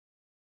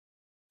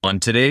On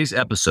today's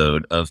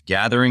episode of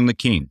Gathering the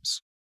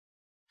Kings.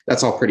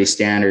 That's all pretty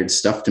standard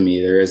stuff to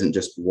me. There isn't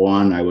just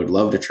one I would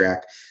love to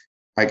track.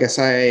 I guess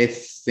I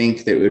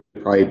think that it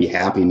would probably be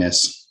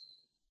happiness.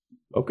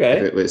 Okay.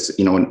 If it was,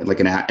 like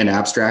an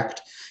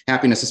abstract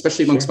happiness,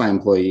 especially amongst my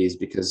employees,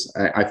 because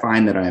I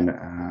find that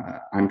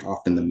I'm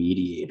often the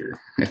mediator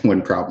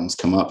when problems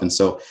come up. And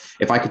so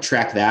if I could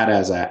track that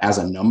as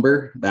a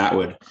number, that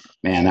would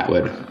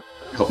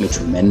help me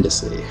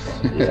tremendously.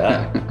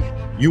 Yeah.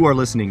 You are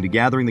listening to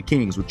Gathering the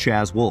Kings with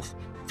Chaz Wolf,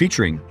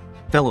 featuring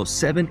fellow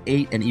 7,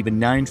 8, and even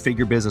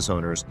 9-figure business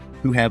owners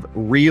who have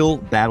real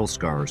battle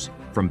scars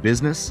from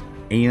business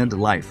and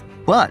life,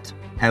 but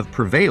have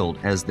prevailed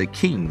as the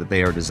king that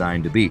they are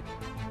designed to be.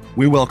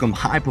 We welcome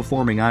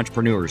high-performing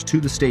entrepreneurs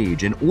to the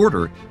stage in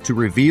order to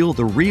reveal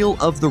the real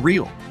of the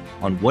real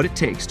on what it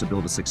takes to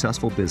build a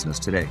successful business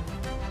today.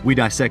 We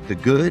dissect the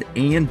good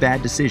and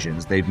bad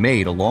decisions they've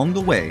made along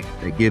the way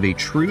that give a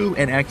true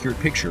and accurate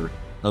picture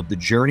of the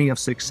journey of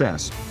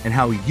success and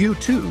how you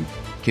too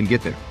can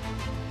get there.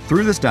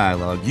 Through this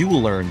dialogue, you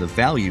will learn the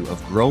value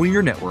of growing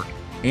your network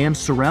and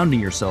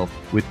surrounding yourself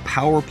with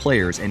power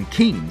players and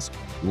kings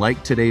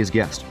like today's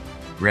guest.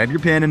 Grab your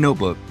pen and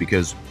notebook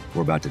because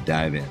we're about to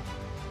dive in.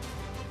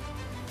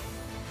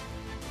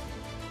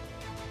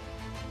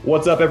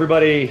 What's up,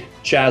 everybody?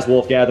 Chaz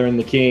Wolf, Gathering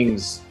the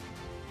Kings.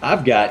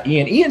 I've got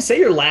Ian. Ian, say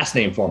your last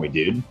name for me,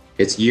 dude.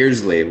 It's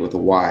Yearsley with a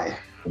Y.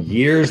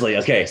 Yearsley.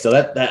 Okay, so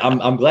that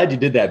I'm glad you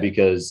did that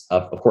because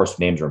of course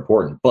names are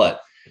important,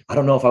 but I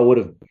don't know if I would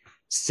have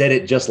said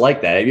it just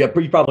like that. You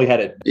probably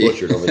had it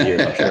butchered over the years,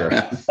 I'm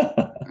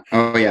sure.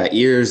 Oh yeah,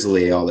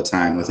 Yearsley all the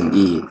time with an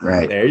E.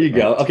 Right. There you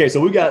go. Okay,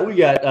 so we got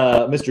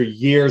Mr.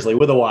 Yearsley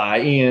with a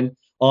Y, Ian,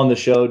 on the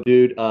show,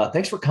 dude.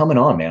 Thanks for coming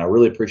on, man. I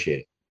really appreciate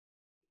it.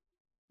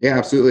 Yeah,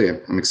 absolutely.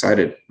 I'm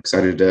excited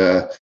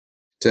to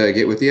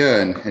get with you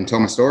and tell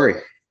my story.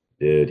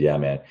 Dude, yeah,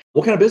 man.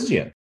 What kind of business are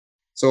you in?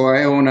 So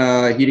I own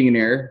a heating and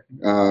air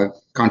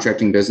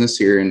contracting business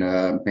here in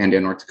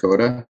Mandan, North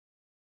Dakota.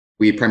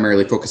 We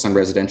primarily focus on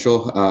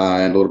residential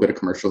and a little bit of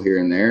commercial here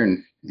and there,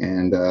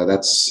 and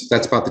that's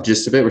about the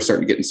gist of it. We're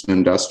starting to get into some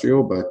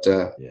industrial, but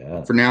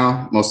for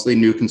now, mostly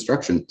new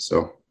construction.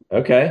 So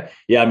okay,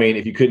 yeah. I mean,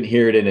 if you couldn't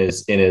hear it in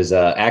his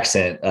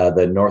accent,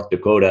 the North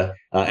Dakota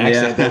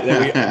accent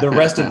that the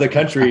rest of the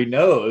country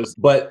knows,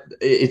 but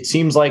it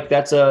seems like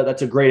that's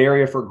a great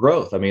area for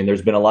growth. I mean,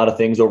 there's been a lot of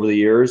things over the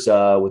years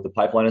with the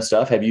pipeline and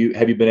stuff. Have you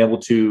been able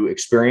to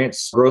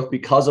experience growth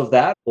because of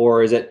that,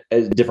 or is it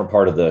a different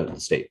part of the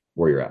state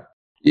where you're at?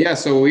 Yeah,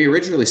 so we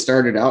originally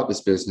started out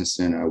this business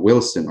in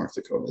Williston, North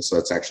Dakota. So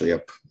it's actually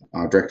up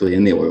directly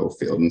in the oil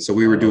field, and so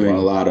we were doing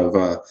a lot of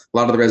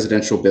the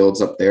residential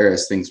builds up there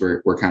as things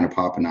were kind of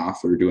popping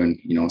off. We were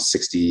doing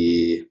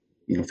 50,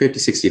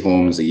 60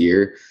 homes a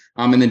year,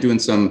 and then doing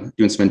some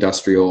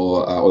industrial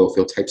oil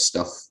field type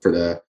stuff for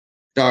the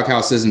dog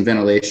houses and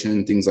ventilation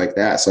and things like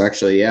that. So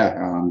actually,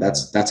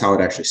 that's how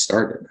it actually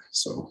started.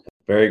 So.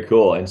 Very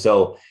cool. And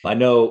so I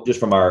know just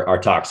from our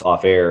talks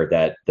off air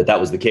that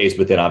was the case,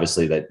 but then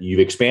obviously that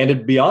you've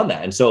expanded beyond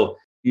that. And so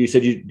you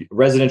said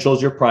residential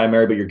is your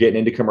primary, but you're getting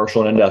into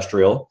commercial and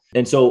industrial.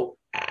 And so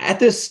at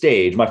this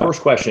stage, my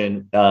first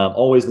question,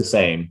 always the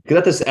same,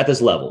 because at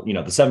this level, the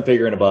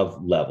 7-figure and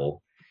above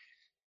level,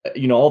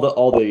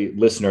 all the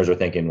listeners are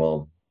thinking,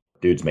 well,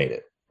 dude's made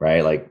it,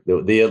 right? Like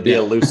the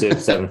elusive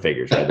 7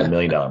 figures, right? The $1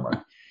 million mark.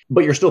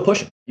 But you're still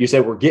pushing. You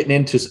said we're getting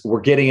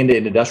into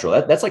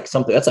industrial. That's like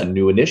something, that's a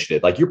new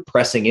initiative. Like you're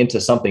pressing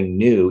into something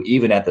new,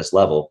 even at this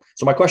level.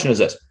 So my question is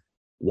this: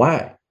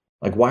 why?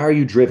 Like, why are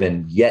you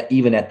driven yet,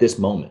 even at this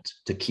moment,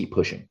 to keep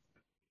pushing?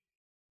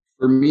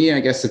 For me, I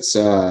guess it's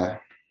a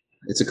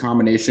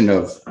combination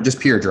of just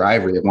pure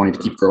drive, really, of wanting to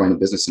keep growing the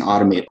business and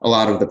automate a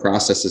lot of the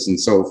processes. And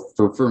so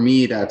for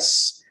me,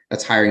 that's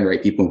hiring the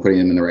right people and putting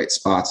them in the right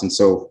spots. And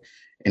so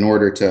in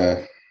order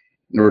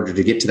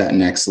to get to that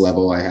next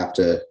level, I have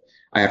to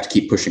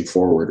keep pushing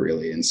forward,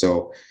 really. And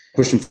so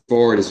pushing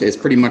forward is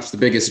pretty much the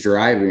biggest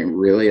drive,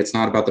 really. It's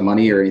not about the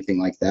money or anything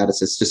like that.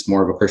 It's just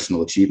more of a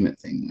personal achievement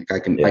thing. Like I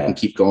can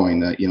keep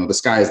going. The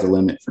sky is the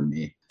limit for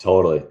me.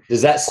 Totally.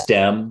 Does that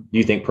stem, do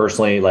you think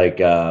personally, like,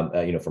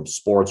 from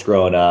sports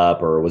growing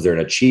up, or was there an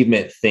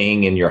achievement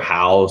thing in your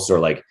house, or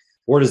like,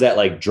 where does that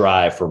like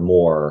drive for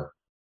more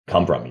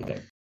come from, you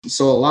think?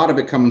 So a lot of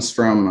it comes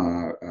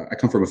from, I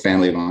come from a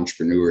family of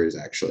entrepreneurs,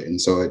 actually. And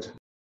so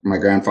my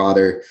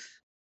grandfather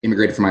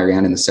immigrated from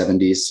Iran in the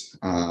 70s.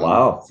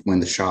 Wow.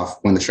 When the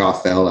Shah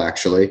fell,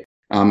 actually.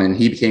 And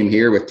he came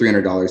here with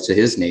 $300 to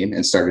his name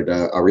and started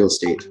a real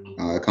estate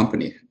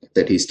company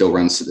that he still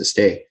runs to this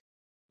day.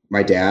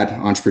 My dad,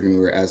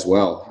 entrepreneur as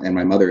well, and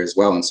my mother as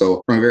well. And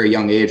so from a very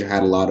young age, I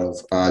had a lot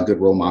of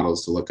good role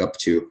models to look up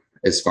to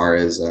as far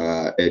as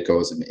it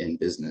goes in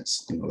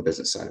business, the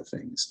business side of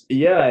things.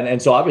 Yeah.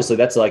 And so obviously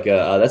that's like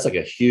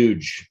a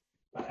huge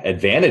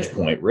advantage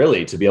point,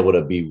 really, to be able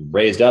to be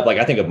raised up. Like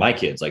I think of my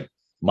kids, like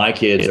my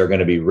kids are going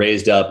to be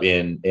raised up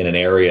in an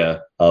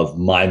area of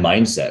my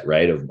mindset,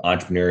 right? Of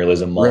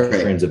entrepreneurialism, multiple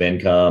streams of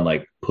income,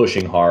 like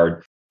pushing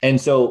hard. And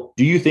so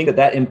do you think that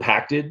that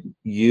impacted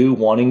you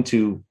wanting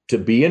to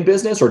be in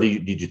business, or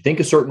did you think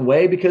a certain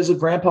way because of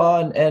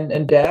grandpa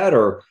and dad,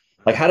 or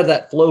like, how did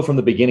that flow from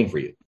the beginning for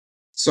you?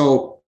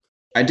 So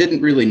I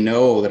didn't really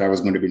know that I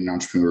was going to be an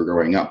entrepreneur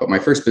growing up, but my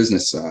first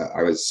business,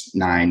 I was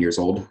 9 years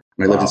old, and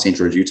I lived in St.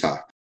 George, Utah,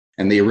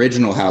 and the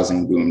original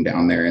housing boom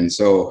down there. And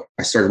so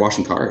I started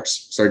washing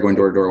cars, started going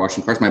door to door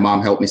washing cars. My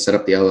mom helped me set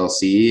up the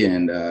LLC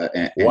and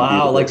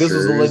wow, do the like this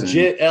was a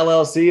legit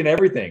LLC and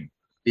everything.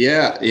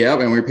 Yeah.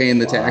 And we were paying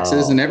the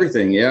taxes and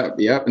everything.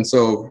 Yep. And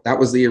so that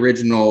was the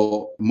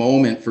original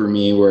moment for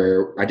me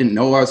where I didn't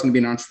know I was going to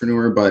be an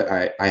entrepreneur, but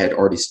I had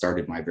already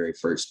started my very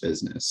first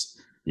business.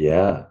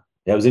 Yeah.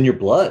 That was in your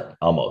blood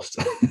almost.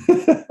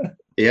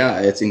 Yeah.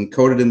 It's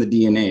encoded in the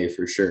DNA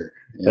for sure.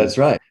 Yeah. That's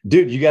right.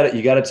 Dude, you got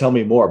to tell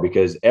me more,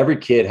 because every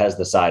kid has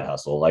the side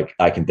hustle. Like,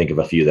 I can think of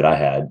a few that I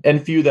had and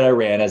a few that I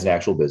ran as an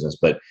actual business,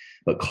 but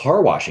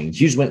car washing, you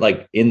just went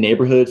like in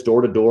neighborhoods,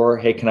 door to door.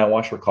 Hey, can I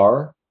wash your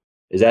car?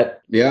 Is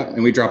that? Yeah.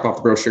 And we drop off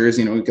the brochures,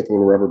 we get the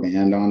little rubber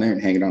band on there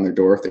and hang it on their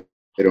door if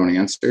they don't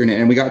answer.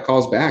 And we got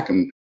calls back,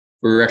 and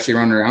we were actually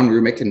running around. We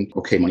were making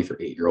okay money for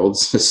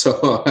 8-year-olds.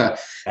 So,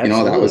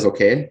 that was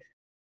okay.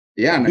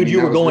 Yeah. And dude,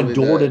 you were going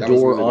really door to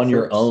door on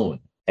your own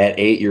at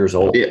 8 years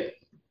old. Yeah.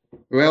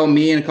 Well,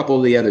 me and a couple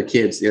of the other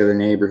kids, the other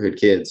neighborhood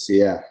kids.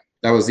 Yeah.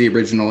 That was the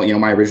original,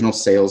 my original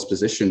sales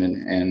position.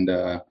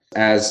 And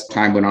as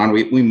time went on,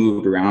 we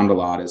moved around a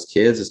lot as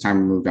kids. As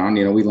time moved on,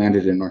 we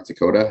landed in North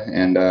Dakota,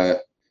 and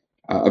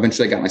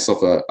eventually I got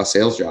myself a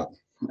sales job,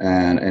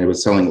 and it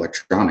was selling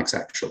electronics,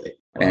 actually.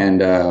 Wow.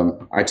 And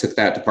I took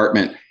that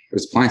department. It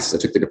was appliances. I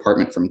took the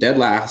department from dead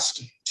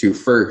last to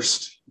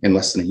first in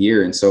less than a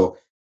year. And so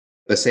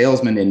the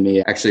salesman in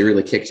me actually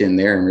really kicked in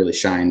there and really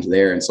shined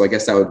there. And so I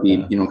guess that would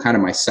be, kind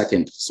of my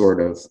second sort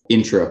of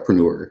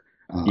intrapreneur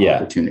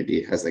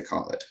opportunity, as they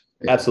call it.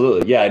 Yeah.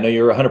 Absolutely. Yeah, I know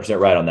you're 100%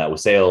 right on that. With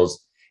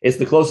sales, it's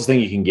the closest thing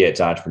you can get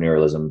to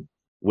entrepreneurialism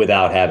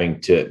without having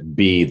to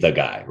be the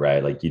guy,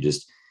 right? Like,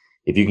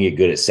 if you can get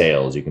good at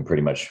sales, you can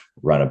pretty much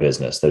run a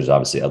business. There's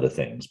obviously other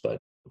things, but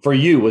for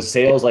you, was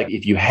sales, like,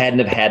 if you hadn't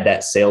have had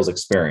that sales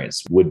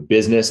experience, would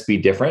business be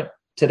different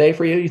today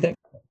for you, you think?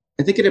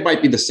 I think it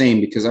might be the same,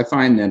 because I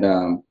find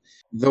that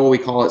though we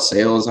call it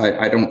sales,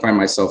 I don't find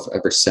myself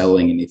ever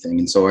selling anything.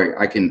 And so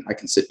I can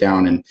sit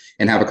down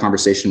and have a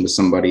conversation with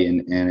somebody,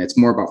 and it's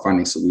more about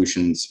finding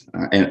solutions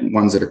and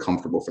ones that are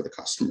comfortable for the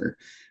customer.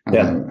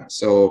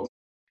 So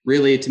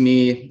really, to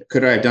me,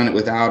 could I have done it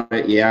without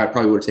it? Yeah, it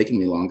probably would have taken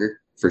me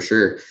longer, for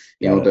sure.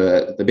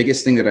 The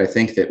biggest thing that I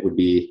think that would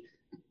be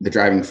the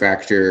driving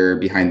factor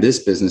behind this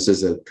business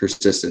is the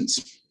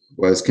persistence.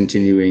 Was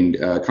continuing.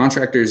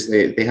 Contractors,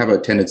 they have a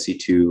tendency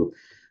to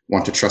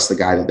want to trust the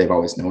guy that they've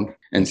always known,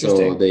 and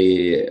so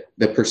the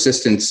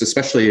persistence,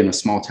 especially in a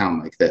small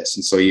town like this.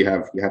 And so you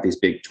have these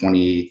big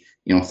 20,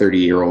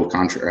 30-year-old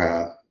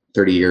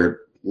 30-year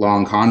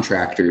long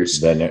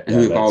contractors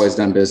who've always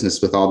done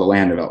business with all the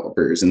land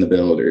developers and the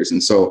builders.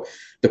 And so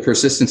the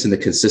persistence and the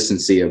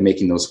consistency of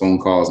making those phone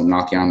calls and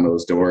knocking on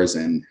those doors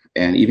and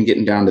even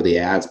getting down to the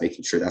ads,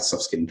 making sure that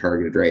stuff's getting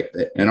targeted right,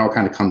 it all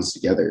kind of comes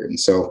together. And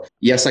so,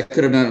 yes, I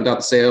could have done it without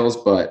the sales,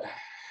 but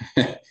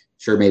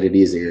sure made it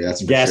easier.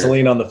 That's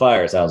gasoline on the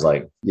fire, sounds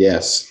like.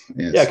 Yes.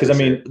 Yeah, because I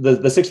mean,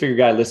 the six-figure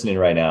guy listening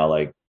right now,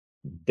 like,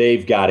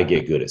 they've got to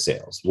get good at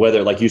sales.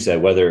 Whether, like you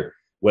said, whether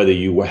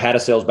you had a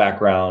sales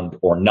background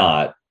or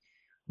not,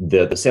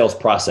 the sales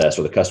process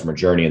or the customer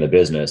journey in the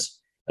business,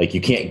 like,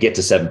 you can't get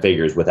to 7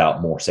 figures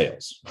without more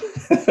sales.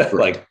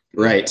 Like,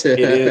 right.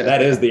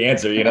 That is the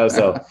answer,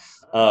 So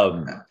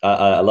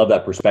I love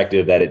that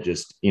perspective, that it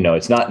just,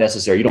 it's not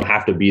necessary. You don't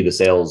have to be the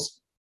sales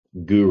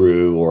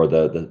guru or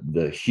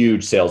the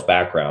huge sales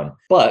background,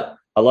 but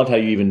I loved how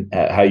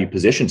you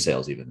position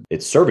sales. Even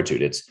it's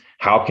servitude. It's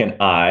how can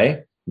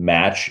I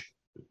match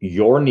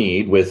your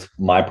need with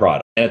my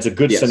product? And it's a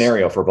good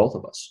scenario for both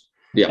of us.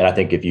 Yeah. And I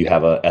think if you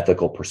have an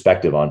ethical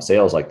perspective on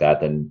sales like that,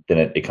 then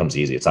it comes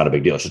easy. It's not a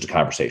big deal. It's just a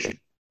conversation,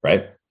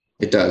 right?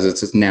 It does.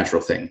 It's a natural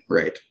thing.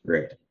 Right.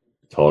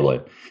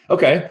 Totally.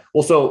 Okay.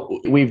 Well, so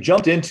we've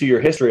jumped into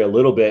your history a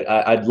little bit.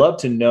 I'd love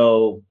to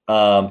know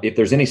if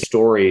there's any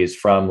stories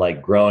from,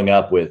 like, growing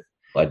up with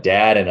a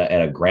dad and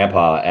a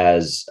grandpa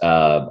as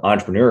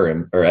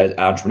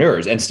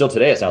entrepreneurs, and still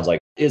today, it sounds like.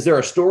 Is there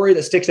a story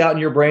that sticks out in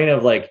your brain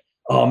of, like,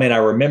 oh man, I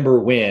remember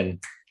when,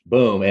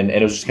 boom, and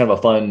it was just kind of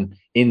a fun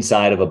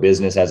inside of a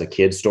business as a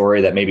kid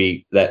story that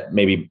maybe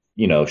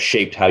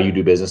shaped how you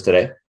do business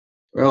today?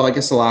 Well, I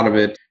guess a lot of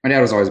it, my dad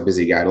was always a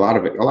busy guy. A lot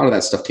of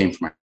that stuff came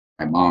from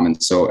my mom.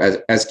 And so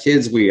as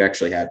kids, we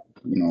actually had,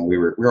 we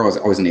were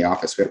always in the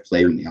office. We had a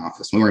playroom in the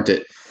office. We weren't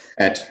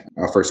at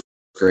first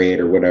grade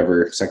or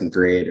whatever, second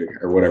grade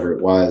or whatever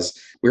it was.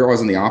 We were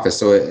always in the office.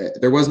 So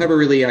there was never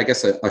really, I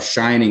guess, a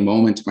shining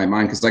moment to my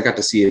mind, because I got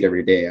to see it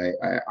every day.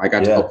 I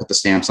got to help put the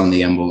stamps on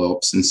the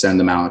envelopes and send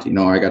them out.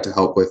 I got to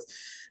help with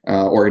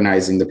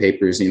organizing the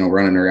papers,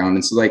 running around.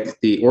 And so, like,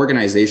 the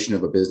organization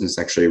of a business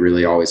actually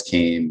really always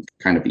came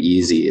kind of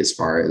easy as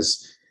far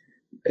as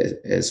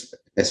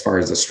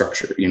the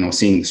structure,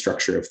 seeing the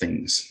structure of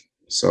things.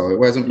 So it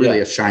wasn't really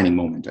a shining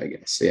moment, I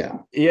guess. Yeah.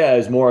 Yeah.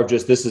 It's more of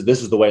just, this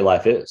is the way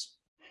life is.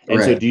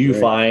 And so do you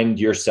find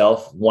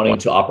yourself wanting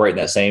to operate in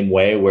that same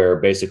way where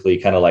basically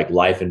kind of like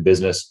life and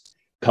business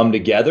come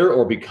together,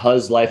 or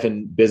because life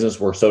and business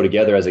were so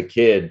together as a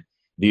kid,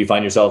 do you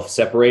find yourself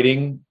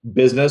separating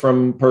business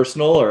from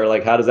personal, or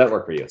like, how does that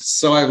work for you?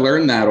 So I've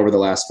learned that over the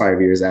last 5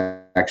 years,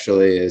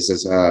 actually,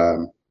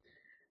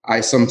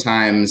 I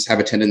sometimes have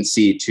a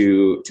tendency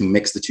to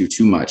mix the two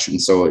too much.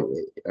 And so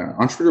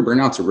entrepreneur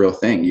burnout's a real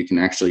thing. You can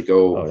actually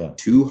go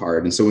too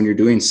hard. And so when you're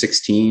doing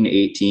 16,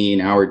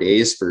 18-hour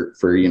days for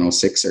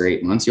 6 or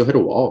 8 months, you'll hit a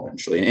wall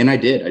eventually. And I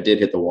did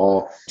hit the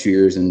wall 2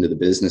 years into the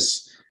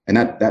business. And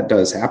that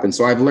does happen.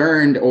 So I've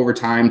learned over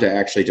time to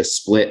actually just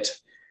split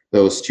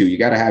those two. You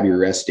got to have your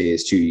rest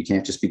days too. You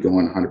can't just be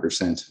going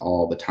 100%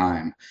 all the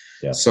time.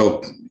 Yeah.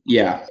 So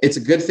yeah, it's a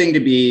good thing to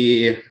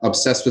be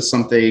obsessed with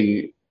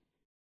something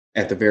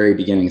at the very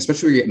beginning,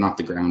 especially when you're getting off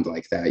the ground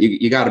like that.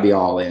 You got to be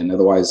all in.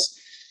 Otherwise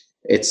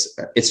it's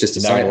just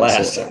a side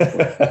hustle.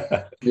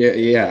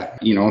 Yeah.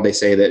 They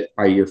say that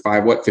by year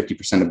 5,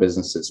 50% of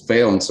businesses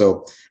fail. And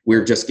so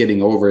we're just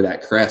getting over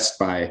that crest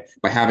by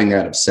having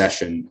that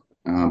obsession,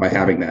 by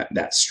having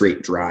that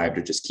straight drive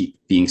to just keep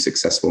being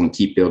successful and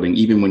keep building,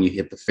 even when you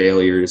hit the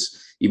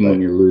failures, even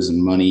when you're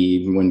losing money,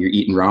 even when you're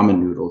eating ramen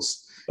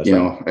noodles.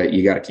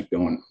 You got to keep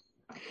going.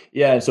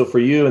 Yeah. And so for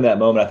you in that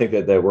moment, I think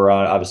that we're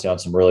obviously on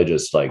some really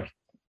just like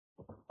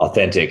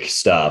authentic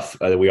stuff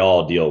that we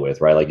all deal with,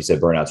 right? Like you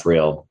said, burnout's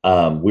real.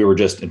 We were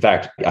just, in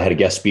fact, I had a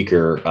guest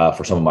speaker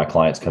for some of my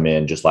clients come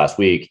in just last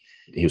week.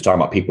 He was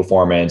talking about peak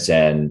performance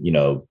and,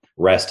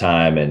 rest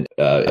time and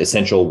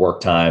essential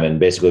work time. And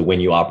basically when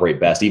you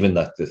operate best, even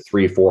the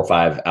 3, 4,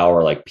 5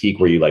 hour like peak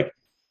where you like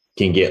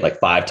can get like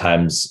 5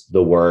 times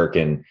the work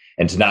and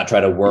to not try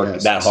to work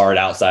that hard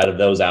outside of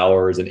those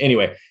hours. And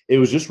anyway, it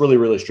was just really,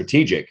 really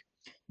strategic.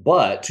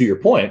 But to your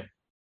point,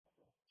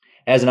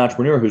 as an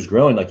entrepreneur who's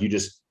growing, like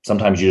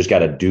sometimes you just got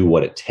to do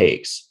what it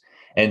takes.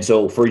 And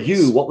so for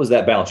you, what was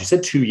that balance? You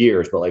said 2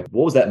 years, but like,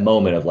 what was that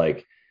moment of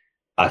like,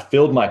 I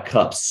filled my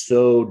cup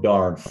so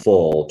darn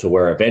full to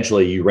where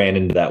eventually you ran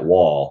into that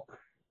wall,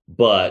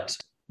 but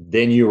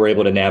then you were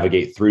able to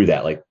navigate through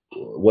that? Like,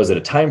 was it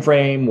a time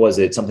frame? Was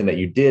it something that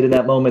you did in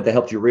that moment that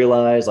helped you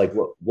realize? Like,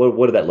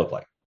 what did that look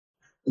like?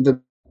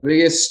 The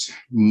biggest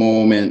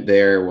moment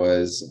there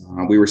was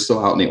we were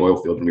still out in the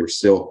oil field, and we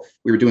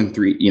were doing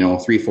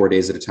 3, 4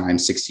 days at a time,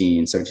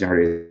 16, 17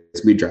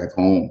 days. We'd drive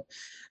home,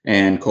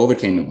 and COVID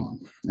came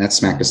along. That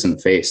smacked us in the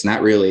face. And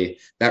that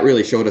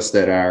really showed us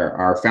that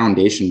our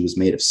foundation was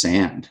made of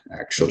sand,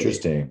 actually.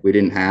 Interesting. We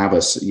didn't have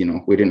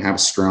a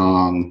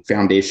strong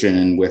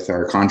foundation with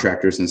our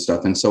contractors and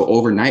stuff. And so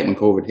overnight when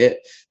COVID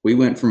hit, we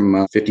went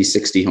from 50,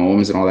 60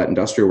 homes and all that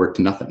industrial work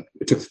to nothing.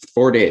 It took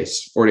 4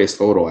 days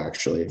total,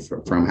 actually,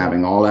 from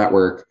having all that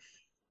work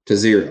to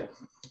zero.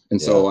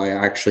 And so I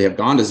actually have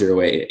gone to zero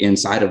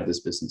inside of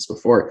this business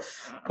before,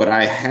 but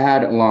I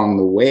had along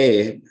the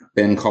way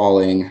been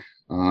calling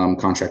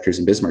contractors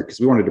in Bismarck because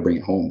we wanted to bring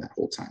it home that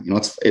whole time.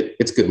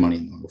 It's good money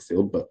in the oil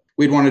field, but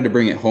we'd wanted to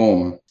bring it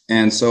home.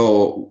 And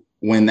so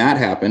when that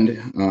happened,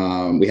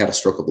 we had a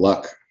stroke of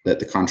luck that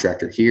the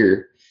contractor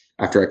here,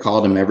 after I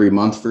called him every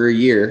month for a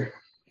year,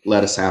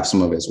 let us have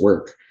some of his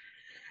work.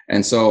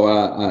 And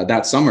so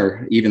that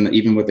summer,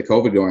 even with the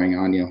COVID going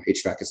on,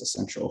 HVAC is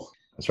essential.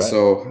 That's right.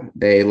 So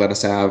they let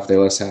us have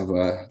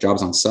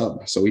jobs on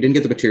sub. So we didn't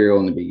get the material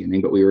in the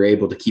beginning, but we were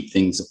able to keep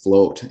things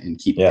afloat and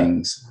keep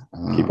things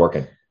keep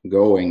working,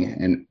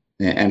 going,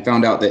 and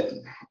found out that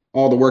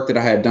all the work that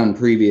I had done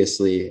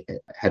previously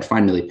had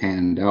finally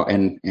panned out,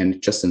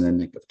 and just in the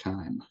nick of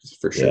time,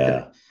 for sure.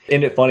 Yeah.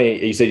 Isn't it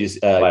funny? You said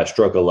by a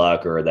stroke of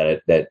luck, or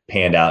that it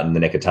panned out in the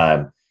nick of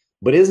time.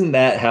 But isn't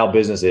that how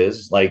business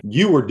is? Like,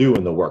 you were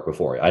doing the work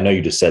before. I know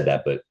you just said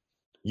that, but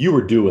you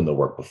were doing the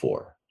work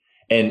before,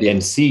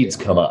 and seeds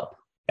come up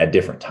at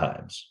different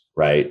times,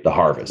 right? The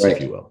harvest,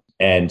 if you will.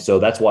 And so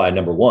that's why,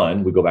 number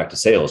one, we go back to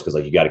sales, because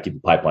like you got to keep the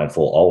pipeline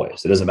full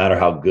always. It doesn't matter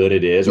how good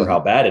it is or how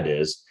bad it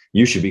is.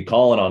 You should be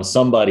calling on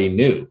somebody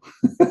new,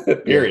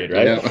 period,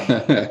 right?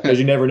 Because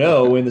you never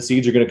know when the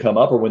seeds are going to come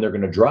up or when they're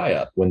going to dry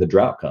up when the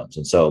drought comes.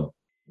 And so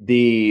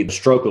the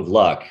stroke of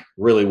luck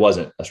really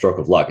wasn't a stroke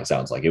of luck. It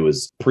sounds like it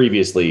was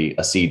previously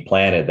a seed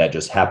planted that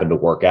just happened to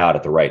work out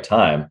at the right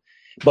time.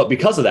 But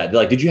because of that,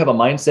 like, did you have a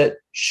mindset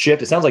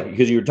shift? It sounds like,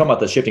 because you were talking about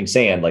the shifting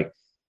sand, like,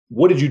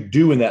 what did you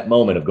do in that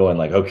moment of going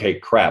like, okay,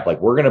 crap, like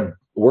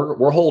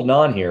we're holding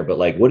on here, but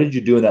like, what did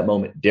you do in that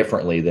moment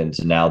differently than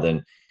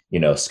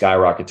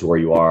skyrocket to where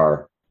you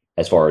are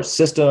as far as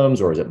systems,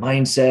 or is it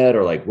mindset,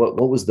 or like, what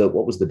was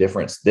the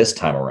difference this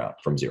time around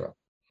from zero?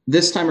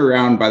 This time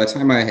around, by the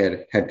time I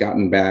had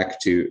gotten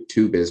back to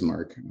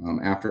Bismarck,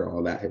 after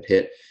all that had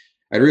hit,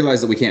 I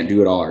realized that we can't do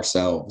it all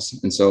ourselves.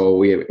 And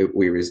so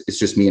it's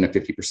just me and a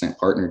 50%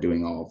 partner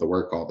doing all of the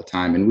work all the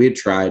time. And we had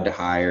tried to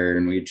hire,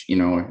 and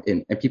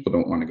and people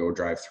don't want to go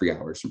drive 3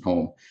 hours from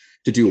home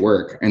to do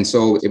work. And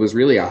so it was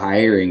really a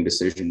hiring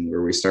decision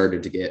where we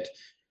started to get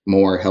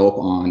more help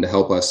on to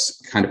help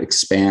us kind of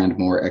expand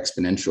more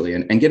exponentially,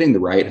 and getting the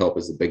right help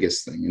is the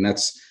biggest thing. And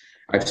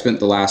I've spent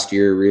the last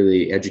year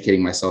really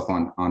educating myself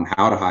on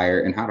how to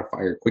hire and how to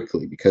fire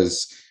quickly,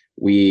 because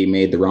we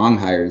made the wrong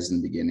hires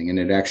in the beginning, and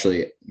it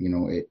actually,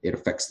 it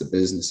affects the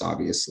business,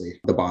 obviously,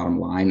 the bottom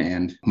line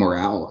and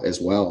morale as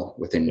well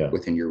within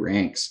your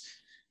ranks.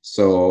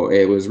 So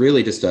it was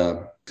really just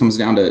comes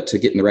down to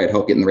getting the right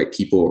help, getting the right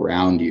people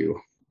around you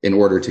in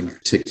order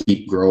to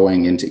keep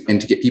growing and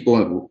to get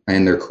people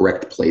in their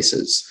correct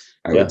places.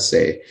 I would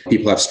say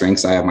people have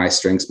strengths. I have my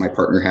strengths. My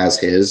partner has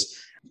his,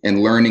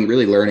 and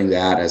really learning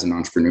that as an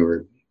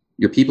entrepreneur.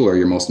 Your people are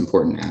your most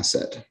important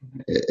asset.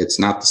 It's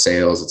not the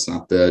sales. It's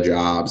not the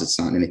jobs. It's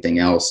not anything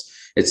else.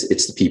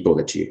 It's the people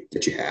that you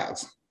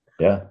have.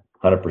 Yeah,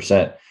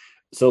 100%.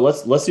 So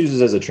let's use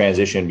this as a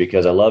transition,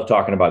 because I love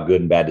talking about good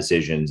and bad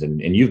decisions.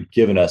 And you've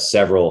given us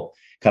several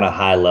kind of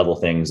high level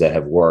things that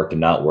have worked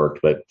and not worked,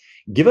 but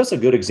give us a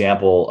good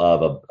example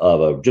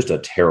of just a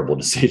terrible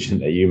decision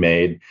that you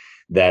made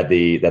that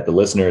the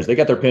listeners, they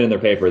got their pen and their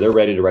paper, they're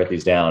ready to write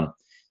these down.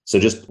 So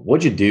just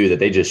what'd you do that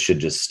they just should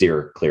just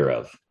steer clear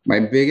of? My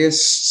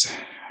biggest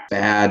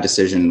bad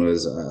decision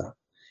was,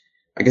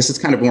 I guess it's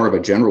kind of more of a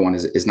general one,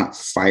 is not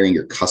firing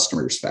your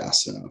customers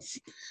fast enough.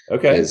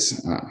 Okay.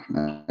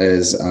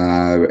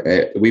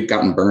 We've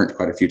gotten burnt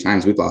quite a few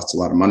times. We've lost a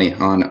lot of money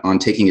on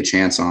taking a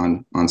chance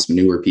on some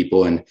newer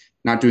people and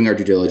not doing our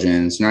due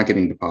diligence, not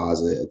getting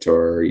deposit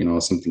or,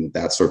 something of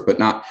that sort, but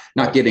not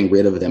getting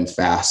rid of them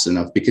fast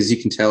enough, because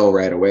you can tell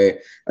right away,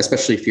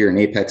 especially if you're an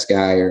Apex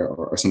guy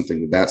or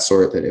something of that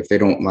sort, that if they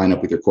don't line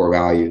up with your core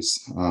values,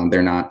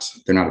 they're not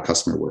a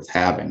customer worth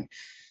having.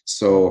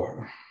 So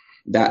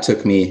that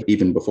took me,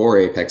 even before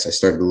Apex, I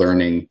started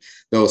learning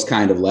those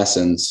kind of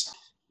lessons,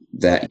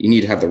 that you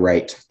need to have the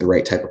right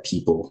type of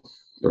people,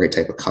 the right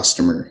type of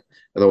customer.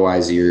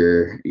 Otherwise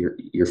you're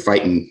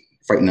fighting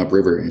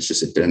upriver, and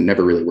it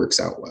never really works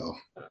out well.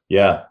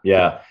 Yeah.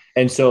 Yeah.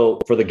 And so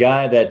for the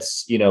guy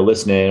that's,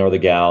 listening, or the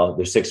gal,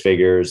 they're 6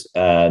 figures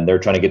and they're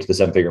trying to get to the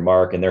 7-figure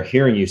mark, and they're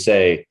hearing you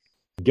say,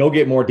 go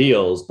get more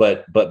deals,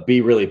 but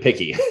be really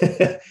picky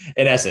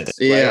in essence.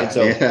 Right? Yeah. And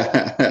so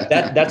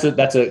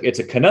it's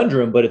a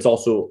conundrum, but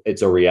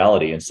it's a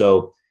reality. And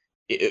so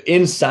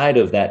inside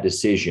of that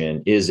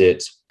decision, is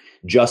it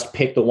just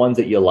pick the ones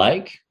that you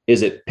like?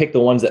 Is it pick the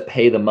ones that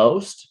pay the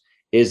most?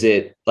 Is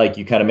it, like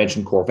you kind of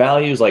mentioned, core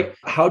values? Like,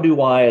 how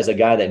do I, as a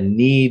guy that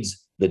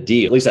needs the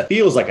deal, at least that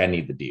feels like I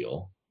need the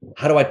deal,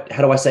 how do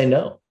I say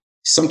no?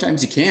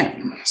 Sometimes you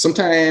can't.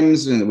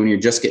 Sometimes when you're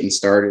just getting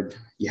started,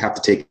 you have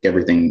to take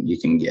everything you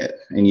can get,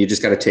 and you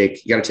got to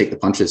take the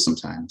punches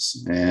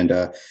sometimes. And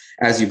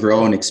as you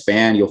grow and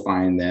expand, you'll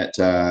find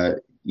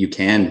that you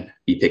can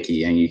be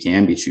picky and you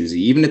can be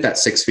choosy. Even at that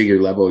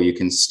 6-figure level, you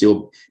can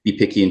still be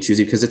picky and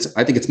choosy, because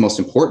I think it's most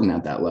important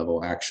at that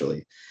level,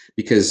 actually,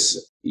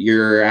 because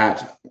you're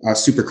at a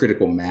super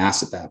critical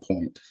mass at that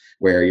point,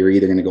 where you're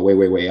either going to go way,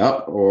 way, way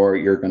up, or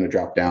you're going to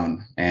drop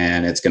down,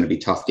 and it's going to be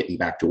tough getting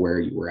back to where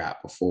you were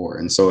at before.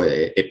 And so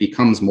it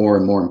becomes more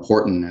and more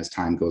important as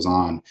time goes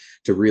on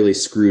to really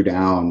screw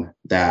down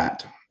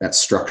that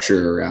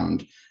structure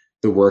around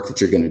the work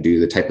that you're going to do,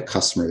 the type of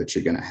customer that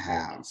you're going to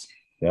have.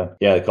 Yeah.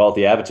 Yeah. They call it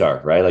the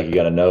avatar, right? Like, you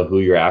got to know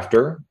who you're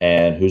after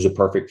and who's a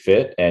perfect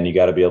fit. And you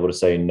got to be able to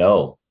say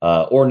no,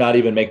 or not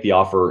even make the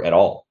offer at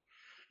all.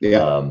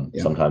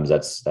 Sometimes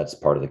that's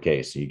part of the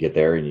case. You get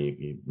there and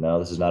you no,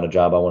 this is not a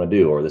job I want to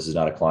do, or this is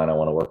not a client I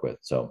want to work with.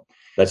 So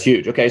that's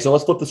huge. Okay. So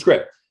let's flip the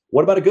script.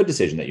 What about a good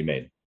decision that you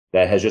made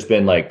that has just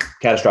been like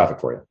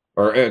catastrophic for you,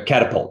 or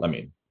catapult? I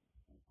mean,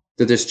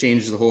 did this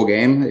change the whole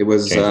game? It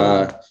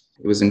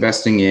was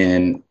investing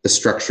in the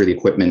structure, the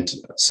equipment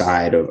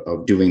side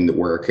of doing the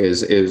work.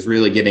 Is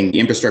really getting the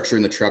infrastructure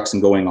in the trucks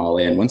and going all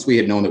in. Once we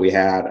had known that we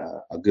had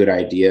a good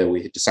idea,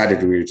 we had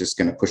decided we were just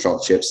going to push all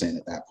the chips in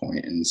at that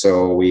point. And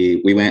so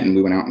we went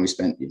out and we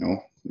spent,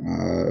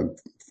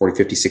 40,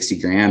 50, 60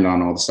 grand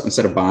on all the stuff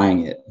instead of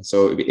buying it.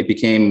 So it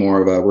became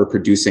more of we're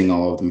producing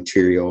all of the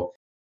material,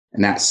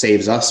 and that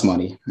saves us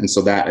money. And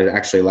so that it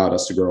actually allowed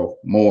us to grow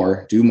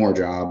more, do more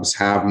jobs,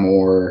 have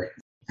more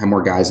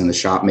guys in the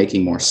shop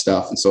making more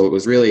stuff. And so it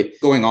was really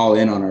going all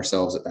in on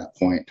ourselves at that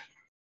point.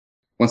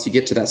 Once you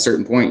get to that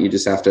certain point, you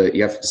have to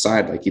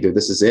decide, like, either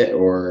this is it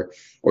or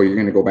you're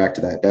going to go back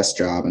to that desk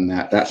job. And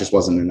that just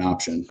wasn't an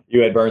option. You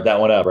had burnt that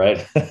one up,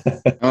 right?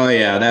 Oh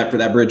yeah.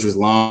 That bridge was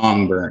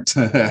long burnt.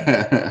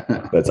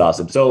 That's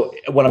awesome. So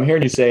what I'm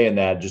hearing you say in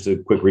that, just a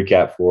quick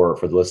recap for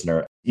the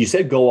listener, you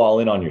said go all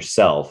in on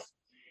yourself.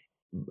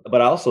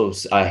 But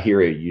I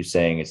hear you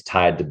saying it's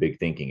tied to big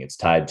thinking. It's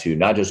tied to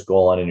not just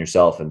go on in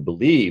yourself and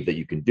believe that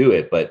you can do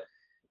it, but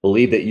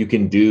believe that you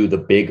can do the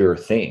bigger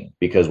thing,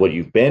 because what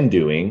you've been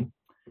doing,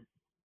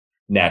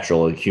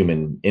 natural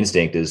human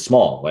instinct, is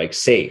small, like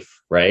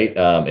safe, right?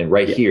 And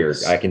Yes. Here,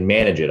 I can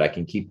manage it. I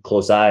can keep a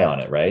close eye on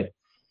it, right?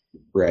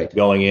 Right.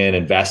 Going in,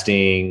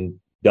 investing,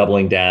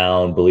 doubling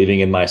down, believing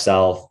in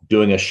myself,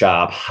 doing a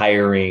shop,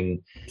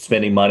 hiring,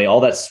 spending money, all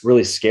that's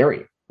really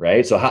scary.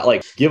 Right. So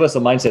give us a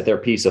mindset there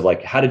piece of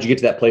how did you get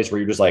to that place where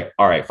you're just like,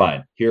 all right,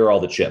 fine, here are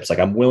all the chips. Like,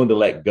 I'm willing to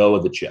let go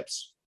of the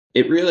chips.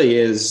 It really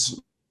is,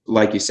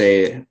 like you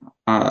say,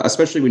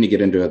 especially when you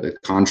get into the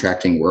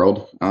contracting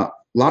world,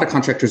 a lot of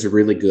contractors are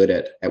really good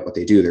at what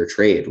they do, their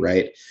trade,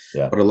 right?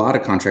 Yeah. But a lot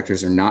of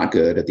contractors are not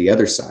good at the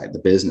other side, the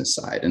business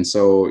side. And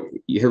so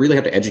you really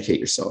have to educate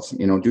yourself.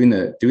 Doing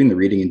the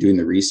reading and doing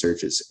the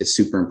research is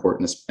super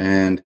important.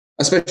 And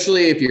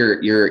especially if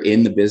you're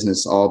in the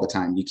business all the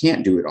time, you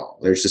can't do it all.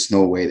 There's just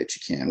no way that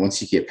you can.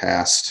 Once you get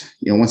past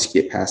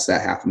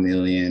that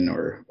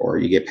 $500,000 or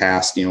you get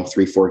past,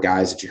 3-4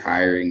 guys that you're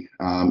hiring,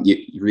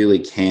 you really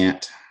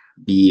can't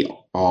be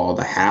all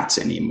the hats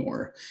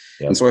anymore.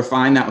 Yep. And so I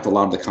find that with a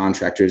lot of the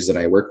contractors that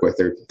I work with,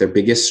 their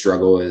biggest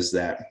struggle is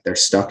that they're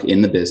stuck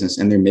in the business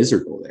and they're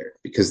miserable there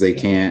because they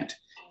can't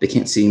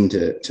seem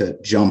to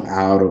jump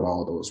out of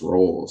all those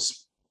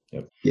roles.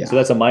 Yep. Yeah. So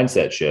that's a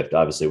mindset shift.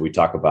 Obviously, we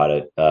talk about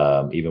it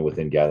even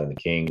within Gathering the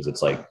Kings.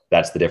 It's like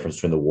that's the difference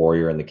between the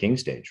warrior and the king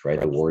stage, right?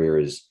 The warrior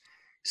is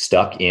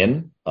stuck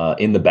in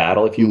the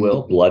battle, if you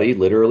will, bloody,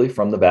 literally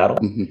from the battle.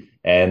 Mm-hmm.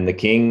 And the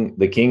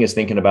king is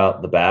thinking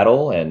about the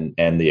battle and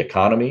the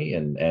economy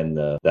and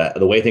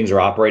the way things are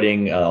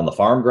operating on the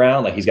farm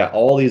ground. Like he's got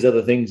all these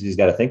other things he's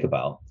got to think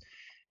about.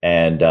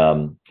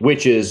 And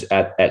which is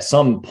at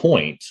some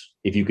point,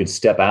 if you can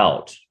step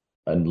out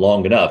and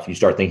long enough, you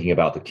start thinking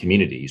about the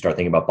community. You start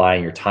thinking about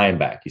buying your time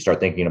back. You start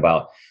thinking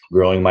about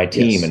growing my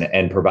team. Yes.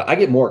 and provide. I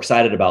get more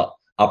excited about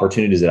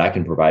opportunities that I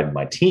can provide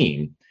my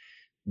team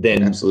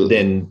than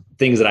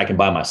things that I can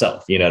buy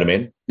myself. You know what I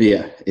mean?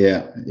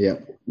 Yeah.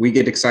 We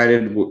get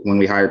excited when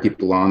we hire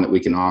people on that we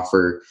can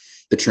offer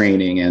the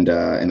training and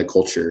the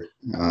culture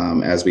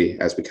as we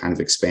kind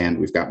of expand.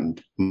 We've gotten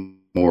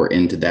more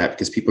into that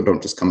because people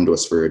don't just come to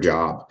us for a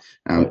job.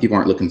 People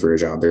aren't looking for a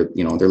job. They're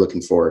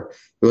looking for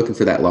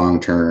that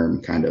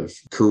long-term kind of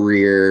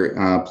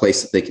career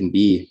place that they can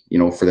be,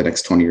 for the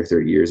next 20 or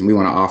 30 years. And we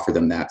want to offer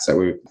them that. So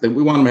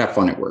we want them to have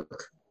fun at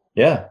work.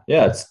 Yeah.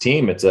 It's a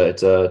team. It's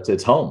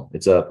home.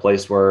 It's a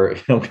place where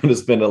I'm going to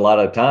spend a lot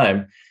of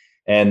time,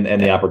 and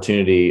the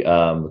opportunity,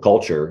 the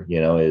culture,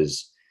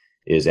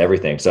 is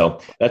everything. So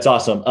that's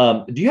awesome.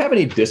 Do you have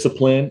any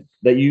discipline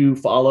that you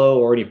follow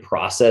or any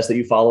process that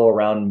you follow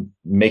around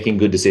making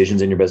good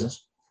decisions in your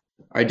business?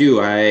 I do.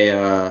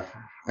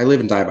 I live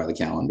and die by the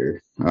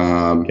calendar.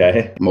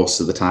 Most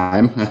of the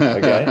time.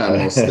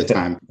 Most of the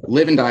time.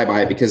 Live and die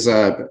by it because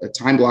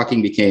time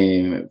blocking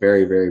became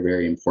very, very,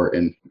 very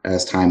important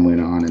as time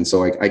went on. And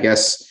so I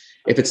guess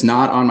if it's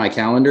not on my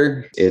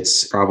calendar,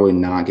 it's probably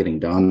not getting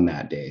done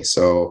that day.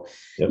 So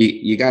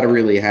you got to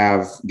really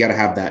have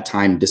that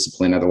time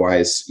discipline.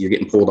 Otherwise, you're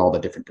getting pulled all the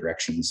different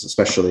directions,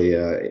 especially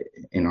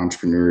in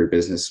entrepreneurial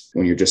business.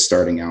 When you're just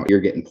starting out, you're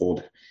getting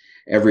pulled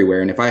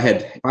everywhere. And if I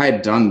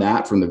had done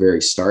that from the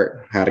very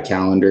start, had a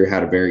calendar,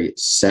 had a very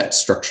set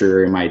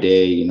structure in my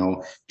day,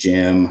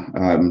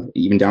 gym,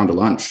 even down to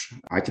lunch,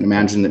 I can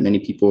imagine that many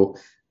people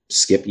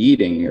skip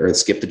eating or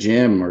skip the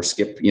gym or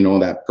skip,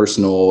 that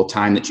personal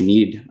time that you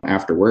need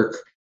after work.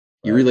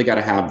 You really got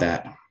to have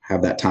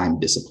that time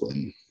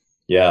discipline.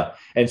 Yeah.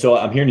 And so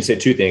I'm hearing you say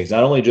two things,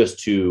 not only just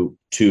to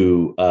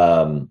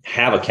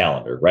have a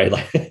calendar, right?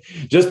 Like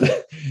just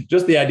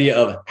the idea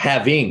of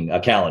having a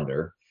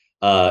calendar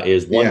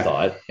is one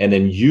thought, and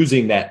then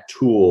using that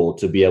tool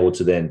to be able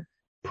to then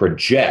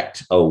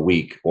project a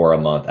week or a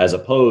month, as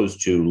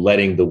opposed to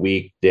letting the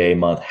week, day,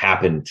 month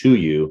happen to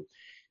you.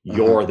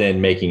 You're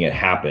then making it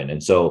happen.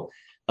 And so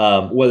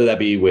whether that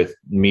be with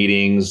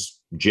meetings,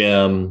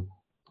 gym,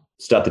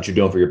 stuff that you're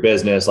doing for your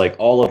business, like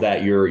all of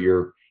that,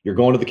 you're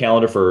going to the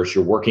calendar first,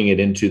 you're working it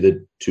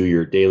into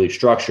your daily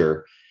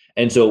structure.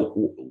 And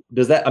so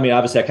does that,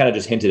 obviously I kind of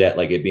just hinted at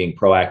like it being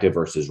proactive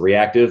versus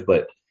reactive,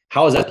 but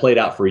how has that played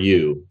out for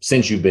you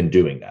since you've been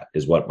doing that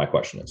is what my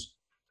question is.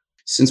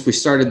 Since we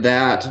started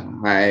that,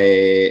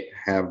 I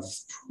have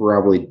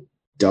probably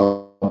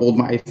doubled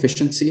my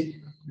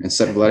efficiency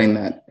instead of letting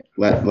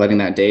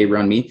that day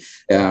run me.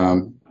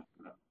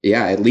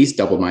 At least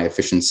doubled my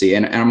efficiency.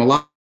 And I'm a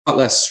lot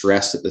less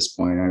stressed at this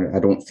point. I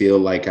don't feel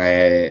like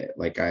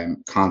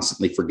I'm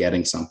constantly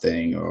forgetting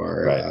something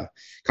or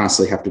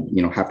constantly have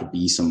to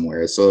be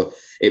somewhere. So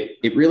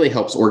it really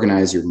helps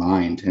organize your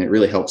mind, and it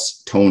really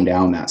helps tone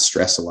down that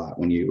stress a lot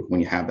when you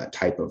have that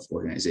type of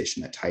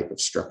organization, that type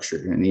of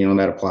structure. And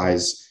that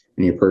applies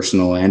in your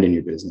personal and in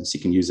your business.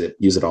 You can use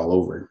it all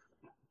over.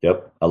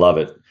 Yep. I love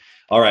it.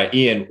 All right,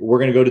 Ian, we're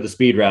going to go to the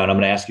speed round. I'm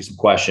going to ask you some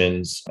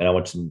questions, and I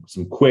want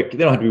some quick, they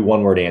don't have to be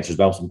one-word answers,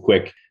 but I want some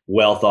quick,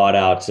 well thought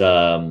out,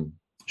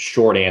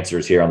 short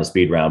answers here on the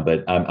speed round,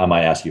 but I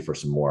might ask you for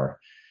some more.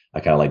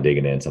 I kind of like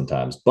digging in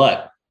sometimes.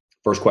 But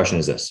first question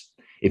is this.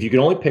 If you could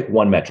only pick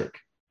one metric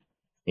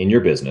in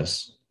your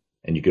business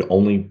and you could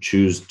only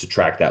choose to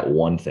track that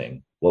one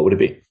thing, what would it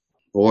be?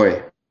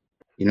 Boy,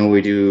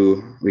 we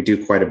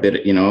do quite a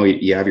bit.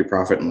 You have your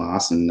profit and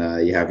loss, and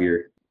you have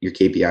your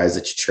KPIs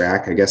that you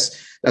track. I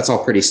guess that's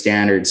all pretty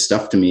standard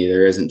stuff to me.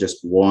 There isn't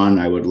just one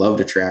I would love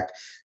to track.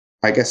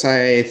 I guess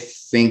I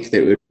think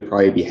that it would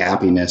probably be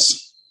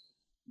happiness.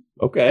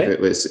 Okay. If it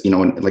was,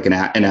 like an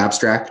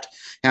abstract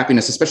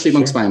happiness, especially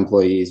amongst my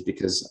employees,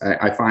 because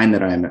I find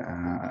that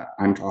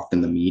I'm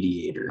often the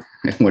mediator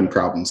when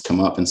problems come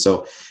up. And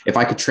so if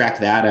I could track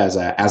that as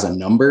a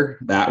number,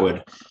 that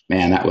would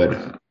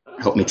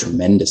helped me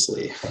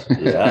tremendously.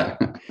 Yeah.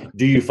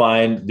 Do you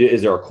find,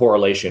 is there a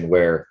correlation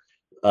where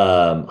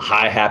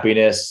high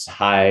happiness,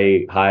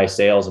 high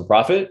sales and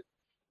profit,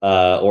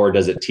 or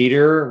does it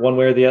teeter one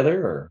way or the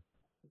other? Or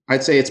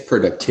I'd say it's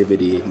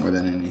productivity more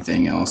than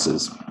anything else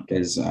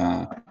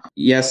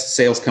yes,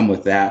 sales come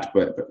with that,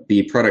 but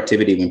the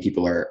productivity when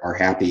people are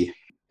happy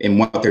in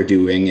what they're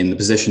doing, in the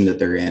position that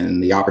they're in,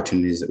 the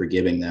opportunities that we're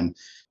giving them,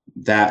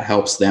 that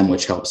helps them,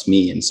 which helps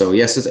me. And so,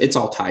 yes, it's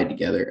all tied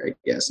together,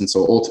 I guess. And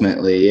so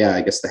ultimately, yeah,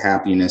 I guess the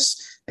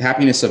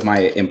happiness of my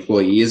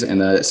employees and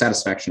the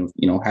satisfaction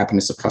of,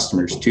 happiness of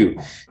customers too.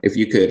 If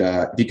you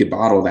could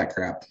bottle that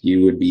crap,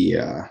 you'd be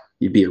a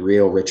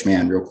real rich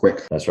man real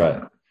quick. That's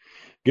right.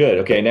 Good.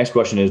 Okay. Next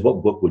question is,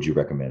 what book would you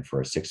recommend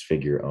for a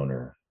 6-figure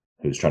owner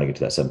who's trying to get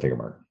to that 7-figure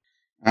mark?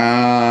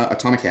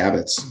 Atomic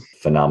Habits.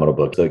 Phenomenal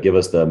book. So give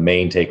us the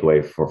main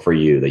takeaway for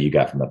you that you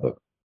got from that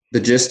book. The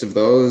gist of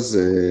those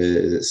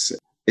is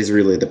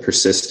really the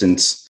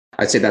persistence.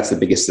 I'd say that's the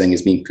biggest thing,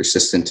 is being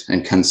persistent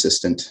and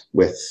consistent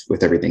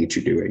with everything that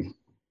you're doing.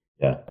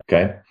 Yeah.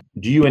 Okay.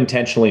 Do you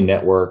intentionally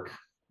network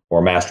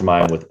or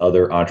mastermind with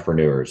other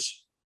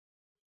entrepreneurs?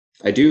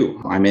 I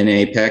do. I'm in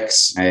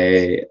Apex.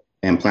 I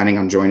am planning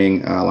on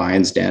joining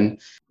Lion's Den.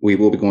 We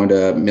will be going to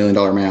 $1 Million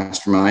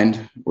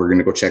Mastermind. We're going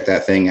to go check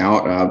that thing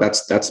out.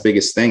 That's the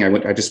biggest thing.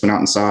 I just went out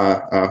and saw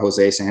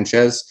Jose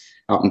Sanchez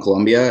out in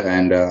Colombia,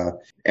 and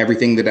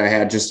everything that I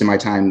had just in my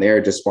time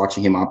there, just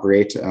watching him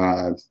operate,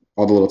 all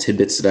the little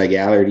tidbits that I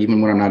gathered,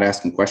 even when I'm not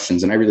asking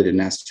questions, and I really didn't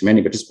ask too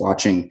many, but just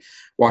watching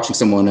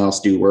someone else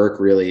do work,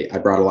 really, I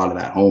brought a lot of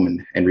that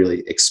home and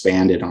really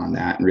expanded on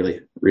that, and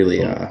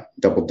really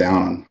doubled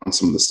down on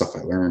some of the stuff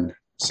I learned.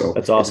 So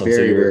that's awesome. It's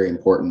very, very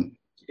important.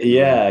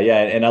 Yeah.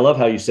 And I love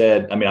how you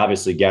said, I mean,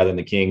 obviously Gathering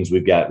the Kings,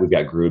 we've got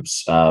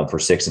groups for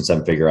 6 and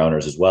 7-figure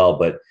owners as well.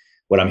 But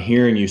what I'm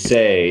hearing you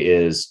say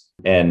is,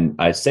 and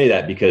I say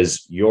that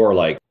because you're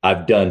like,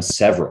 I've done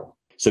several.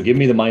 So give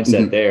me the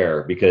mindset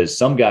there, because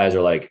some guys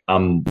are like,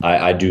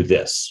 I do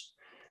this,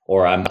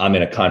 or I'm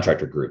in a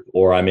contractor group,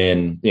 or I'm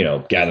in,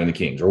 Gathering the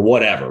Kings or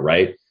whatever.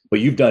 Right.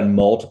 But you've done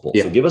multiple.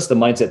 Yeah. So give us the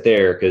mindset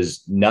there,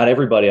 because not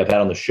everybody I've had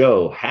on the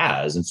show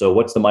has. And so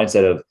what's the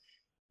mindset of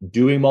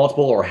doing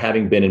multiple or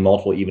having been in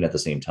multiple even at the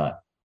same time?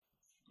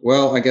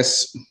 Well, I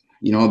guess,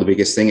 the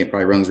biggest thing, it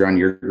probably runs around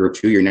your group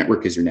too. Your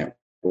network is your net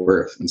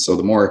worth. And so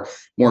the more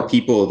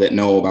people that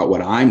know about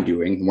what I'm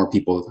doing, the more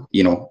people,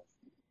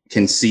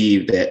 can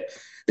see that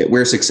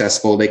we're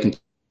successful. They can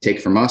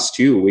take from us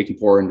too. We can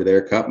pour into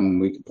their cup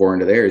and we can pour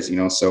into theirs,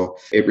 so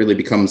it really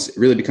becomes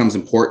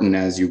important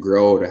as you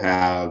grow to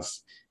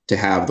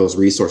have those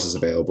resources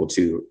available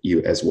to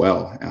you as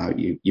well.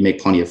 You make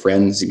plenty of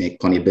friends, you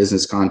make plenty of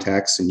business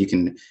contacts, and you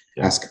can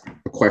ask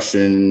a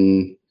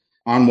question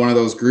on one of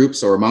those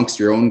groups or amongst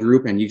your own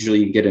group, and usually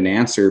you get an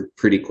answer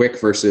pretty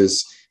quick,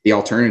 versus the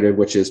alternative,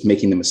 which is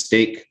making the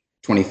mistake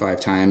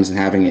 25 times and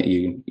having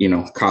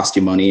it, cost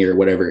you money or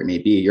whatever it may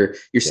be.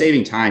 You're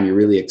saving time. You're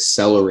really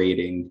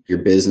accelerating your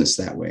business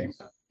that way.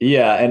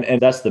 Yeah.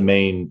 And that's the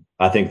main,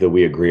 I think that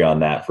we agree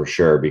on that for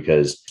sure,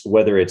 because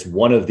whether it's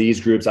one of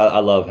these groups, I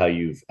love how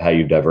you've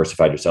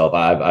diversified yourself.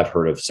 I've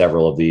heard of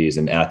several of these,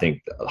 and I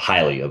think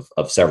highly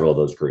of several of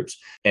those groups.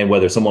 And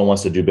whether someone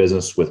wants to do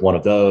business with one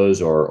of those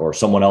or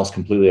someone else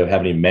completely I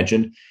haven't even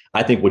mentioned,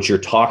 I think what you're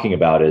talking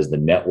about is the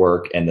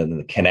network and then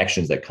the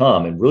connections that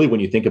come. And really, when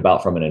you think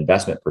about from an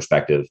investment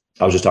perspective,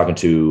 I was just talking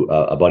to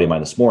a buddy of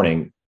mine this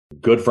morning,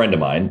 good friend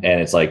of mine.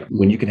 And it's like,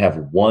 when you can have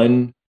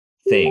one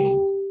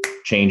thing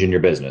change in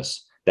your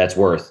business that's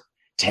worth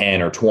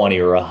 $10 or $20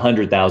 or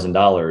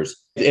 $100,000,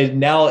 and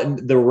now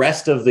the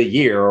rest of the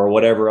year or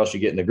whatever else you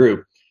get in the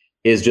group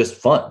is just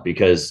fun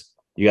because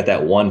you got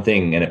that one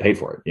thing and it paid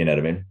for it. You know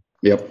what I mean?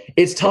 Yep.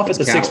 It's tough at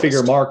the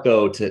 6-figure mark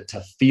though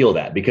to feel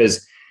that,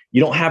 because you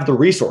don't have the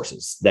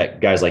resources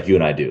that guys like you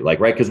and I do, right?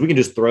 Because we can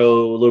just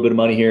throw a little bit of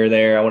money here and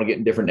there. I want to get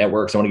in different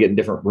networks. I want to get in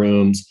different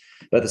rooms.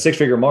 But at the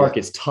 6-figure mark,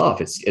 it's tough.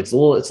 It's a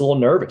little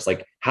nervous.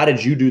 Like, how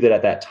did you do that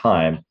at that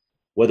time?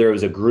 Whether it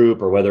was a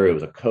group or whether it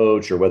was a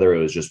coach or whether it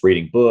was just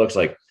reading books,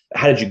 like,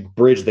 how did you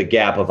bridge the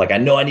gap of like, I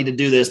know I need to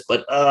do this,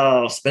 but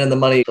spending the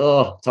money,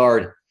 it's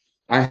hard.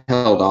 I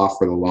held off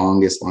for the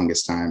longest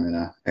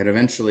time, and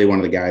eventually one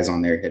of the guys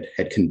on there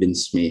had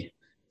convinced me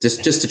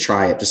just to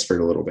try it just for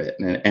a little bit,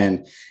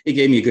 and it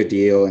gave me a good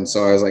deal, and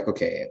so I was like,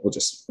 okay, we'll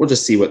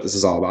just see what this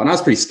is all about. And I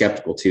was pretty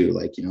skeptical too,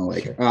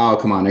 sure. Oh,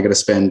 come on, I got to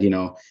spend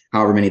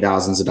however many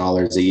thousands of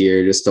dollars a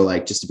year just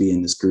to be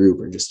in this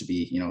group, or just to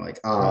be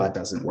that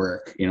doesn't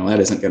work, that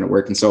isn't going to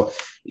work. And so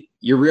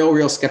you're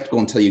real skeptical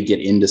until you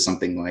get into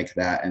something like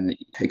that, and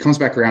it comes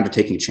back around to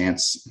taking a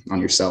chance on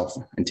yourself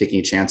and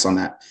taking a chance on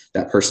that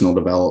personal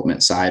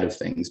development side of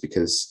things,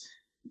 because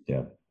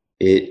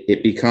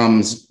it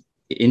becomes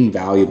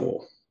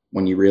invaluable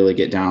when you really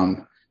get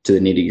down to the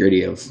nitty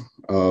gritty of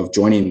of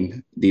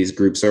joining these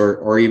groups,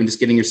 or even just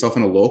getting yourself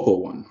in a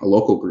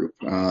local group,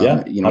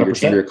 your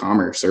Chamber of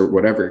Commerce or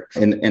whatever.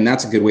 And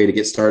that's a good way to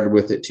get started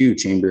with it too.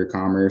 Chamber of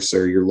Commerce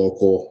or your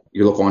local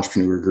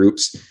entrepreneur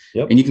groups.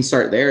 Yep. And you can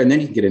start there and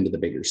then you can get into the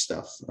bigger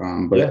stuff.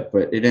 But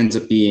it ends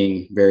up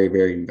being very,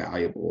 very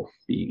invaluable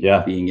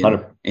being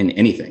in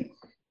anything.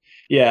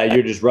 Yeah.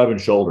 You're just rubbing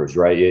shoulders,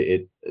 right?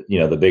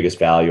 The biggest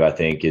value I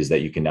think is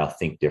that you can now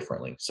think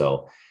differently.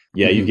 So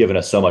you've given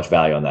us so much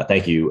value on that.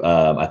 Thank you.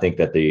 I think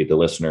that the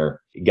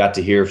listener got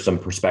to hear some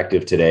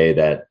perspective today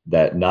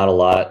that not a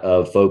lot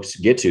of folks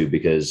get to,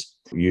 because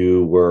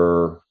you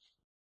were,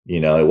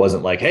 it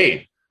wasn't like,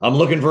 hey, I'm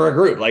looking for a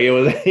group. Like it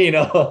was, they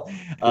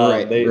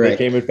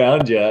came and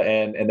found you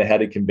and they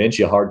had to convince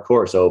you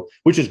hardcore. So,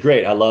 which is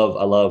great. I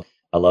love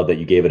that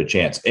you gave it a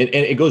chance. And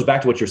it goes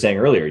back to what you're saying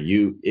earlier.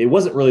 It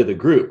wasn't really the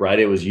group, right?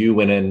 It was you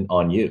went in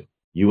on you.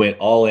 You went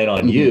all in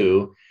on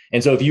you.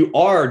 And so if you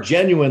are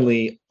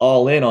genuinely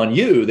all in on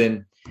you,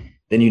 then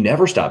you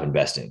never stop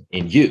investing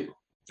in you,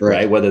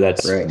 right? Whether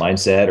that's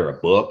mindset or a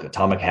book,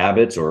 Atomic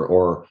Habits,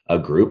 or a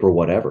group or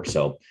whatever.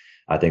 So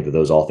I think that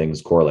those all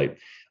things correlate.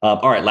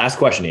 All right. Last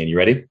question, Ian. You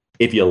ready?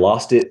 If you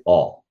lost it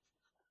all,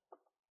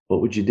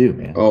 what would you do,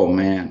 man? Oh,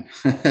 man.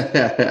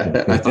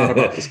 I thought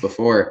about this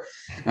before.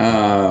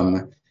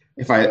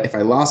 If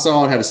I lost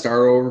all and had to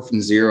start over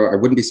from zero, I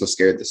wouldn't be so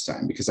scared this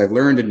time, because I've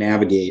learned to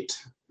navigate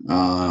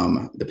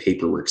the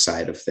paperwork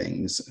side of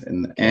things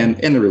and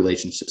the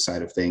relationship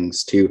side of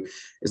things too.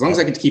 As long as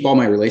I get to keep all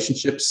my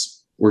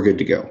relationships, we're good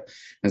to go.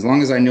 As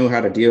long as I know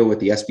how to deal with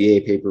the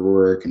SBA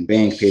paperwork and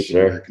bank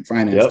paperwork and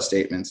financial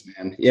statements,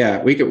 man.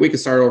 Yeah, we could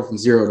start over from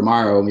zero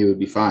tomorrow and we would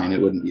be fine. It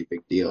wouldn't be a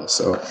big deal.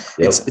 So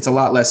it's a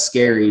lot less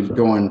scary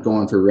going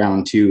for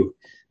round two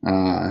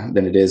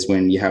than it is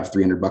when you have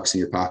 $300 in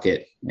your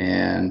pocket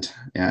and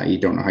you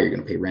don't know how you're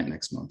going to pay rent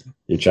next month.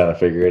 You're trying to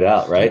figure it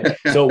out, right?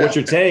 So what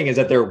you're saying is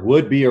that there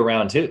would be a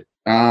round two.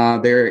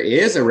 There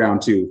is a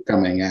round two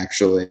coming,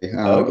 actually.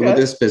 With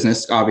this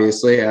business,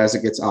 obviously, as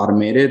it gets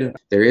automated,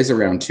 there is a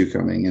round two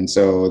coming. And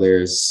so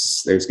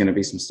there's going to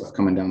be some stuff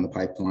coming down the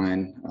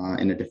pipeline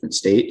in a different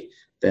state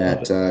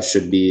that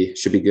should be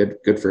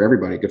good for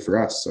everybody, good for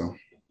us. So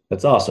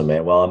that's awesome,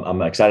 man. Well,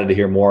 I'm excited to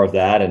hear more of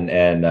that.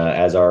 And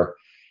as our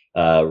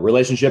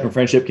relationship and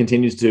friendship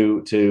continues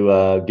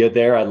to get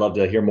there, I'd love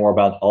to hear more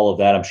about all of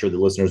that. I'm sure the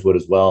listeners would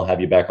as well.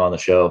 Have you back on the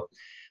show.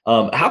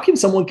 How can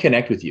someone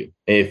connect with you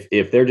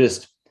if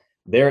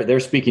they're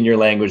speaking your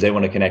language, they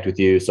want to connect with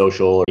you,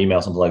 social or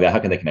email, something like that? How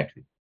can they connect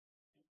with you?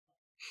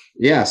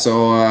 Yeah,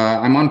 so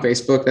I'm on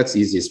Facebook. That's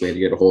the easiest way to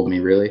get a hold of me,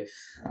 really.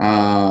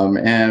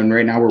 And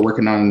right now we're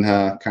working on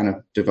kind of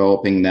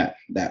developing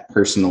that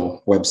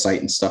personal website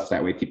and stuff.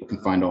 That way people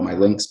can find all my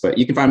links. But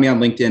you can find me on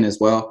LinkedIn as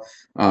well.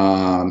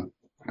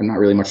 I'm not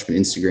really much of an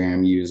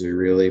Instagram user,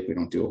 really. We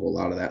don't do a whole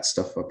lot of that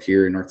stuff up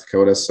here in North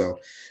Dakota. So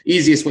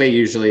easiest way,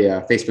 usually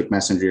Facebook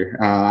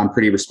Messenger. I'm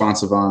pretty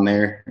responsive on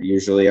there.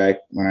 Usually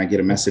when I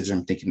get a message,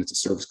 I'm thinking it's a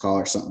service call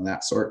or something of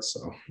that sort.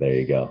 So there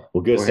you go.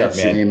 Well, good stuff,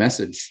 man. Shoot me a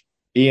message.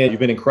 Ian, you've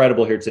been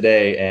incredible here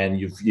today and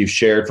you've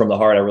shared from the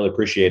heart. I really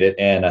appreciate it.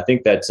 And I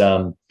think that,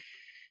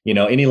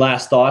 any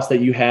last thoughts that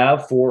you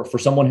have for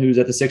someone who's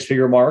at the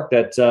 6-figure mark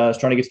that is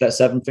trying to get to that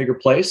 7-figure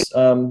place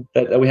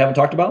that we haven't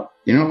talked about?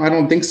 I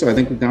don't think so. I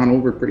think we've gone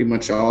over pretty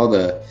much all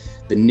the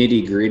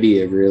nitty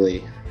gritty of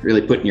really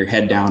putting your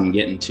head down and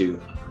getting to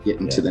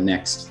the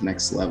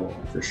next level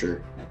for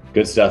sure.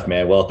 Good stuff,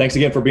 man. Well, thanks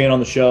again for being on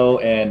the show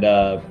and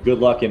good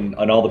luck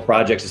on all the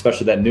projects,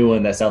 especially that new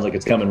one that sounds like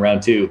it's coming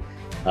round two.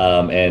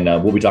 And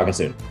we'll be talking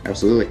soon.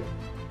 Absolutely.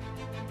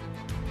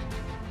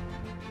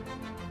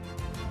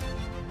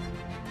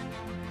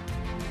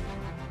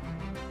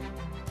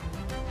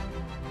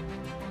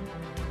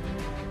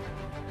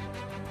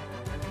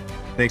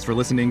 Thanks for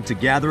listening to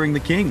Gathering the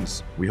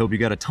Kings. We hope you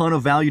got a ton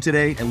of value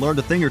today and learned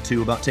a thing or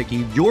two about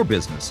taking your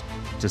business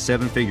to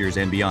 7 figures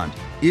and beyond.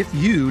 If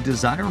you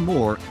desire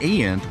more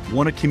and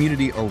want a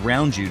community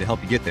around you to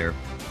help you get there,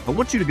 I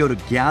want you to go to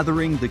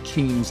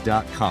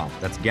gatheringthekings.com.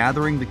 That's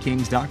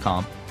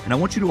gatheringthekings.com. And I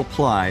want you to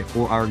apply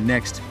for our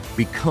next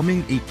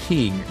Becoming a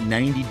King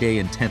 90-day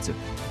intensive.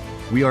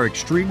 We are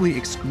extremely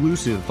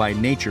exclusive by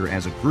nature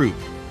as a group.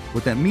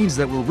 What that means is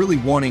that we're really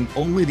wanting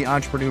only the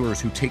entrepreneurs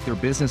who take their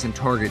business and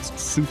targets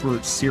super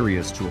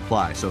serious to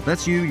apply. So if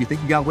that's you think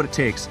you got what it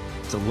takes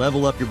to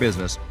level up your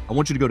business, I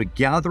want you to go to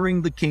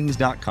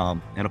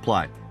gatheringthekings.com and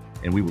apply.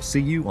 And we will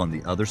see you on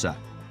the other side.